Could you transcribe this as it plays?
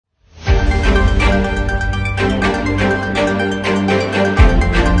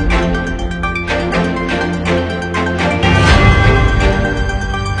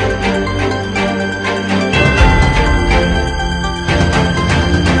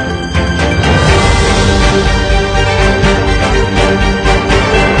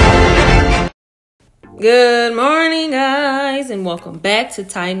Good morning, guys, and welcome back to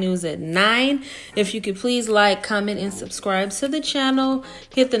Thai News at 9. If you could please like, comment, and subscribe to the channel.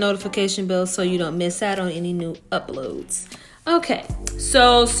 Hit the notification bell so you don't miss out on any new uploads. Okay,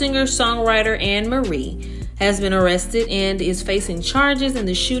 so singer-songwriter Anne Marie has been arrested and is facing charges in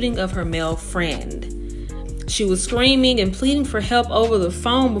the shooting of her male friend. She was screaming and pleading for help over the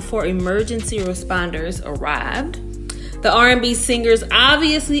phone before emergency responders arrived. The R&B singer's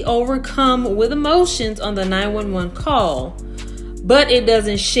obviously overcome with emotions on the 911 call, but it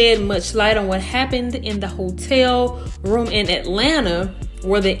doesn't shed much light on what happened in the hotel room in Atlanta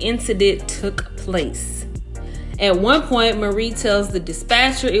where the incident took place. At one point, Marie tells the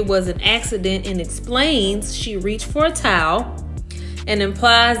dispatcher it was an accident and explains she reached for a towel and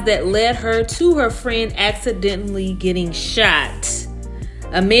implies that led her to her friend accidentally getting shot.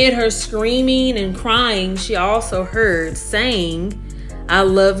 Amid her screaming and crying, she also heard saying, "I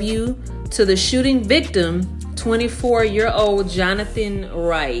love you," to the shooting victim, 24-year-old Jonathan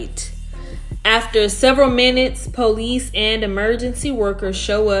Wright. After several minutes, police and emergency workers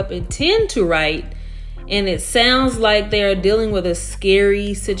show up and tend to Wright, and it sounds like they are dealing with a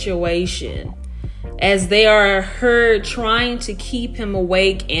scary situation, as they are heard trying to keep him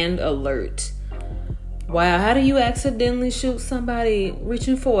awake and alert. Wow, how do you accidentally shoot somebody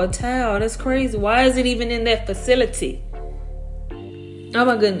reaching for a towel? That's crazy. Why is it even in that facility? Oh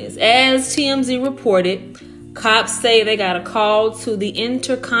my goodness. As TMZ reported, cops say they got a call to the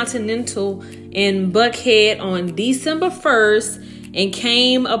Intercontinental in Buckhead on December 1st and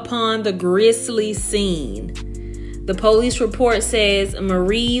came upon the grisly scene. The police report says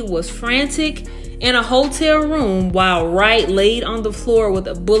Marie was frantic in a hotel room while Wright laid on the floor with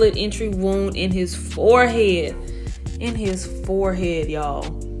a bullet entry wound in his forehead. Y'all.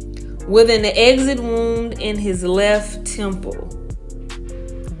 With an exit wound in his left temple.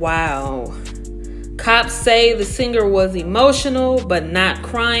 Wow. Cops say the singer was emotional but not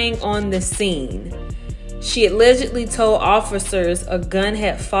crying on the scene. She allegedly told officers a gun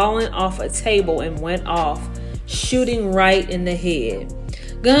had fallen off a table and went off, shooting Wright in the head.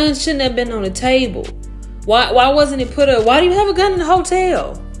 Guns shouldn't have been on the table. Why wasn't it put up? Why do you have a gun in the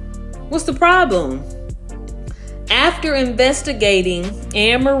hotel? What's the problem? After investigating,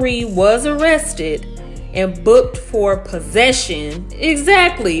 Anne Marie was arrested and booked for possession,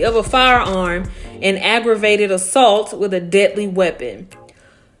 of a firearm and aggravated assault with a deadly weapon.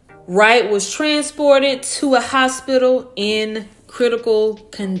 Wright was transported to a hospital in critical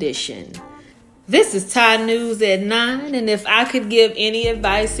condition. This is Thai News at 9, and if I could give any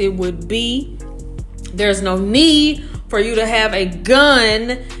advice, it would be there's no need for you to have a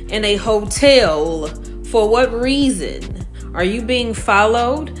gun in a hotel. For what reason? Are you being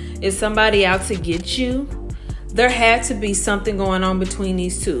followed? Is somebody out to get you? There had to be something going on between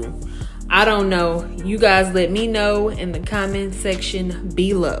these two. I don't know. You guys let me know in the comment section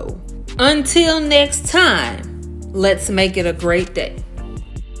below. Until next time, let's make it a great day.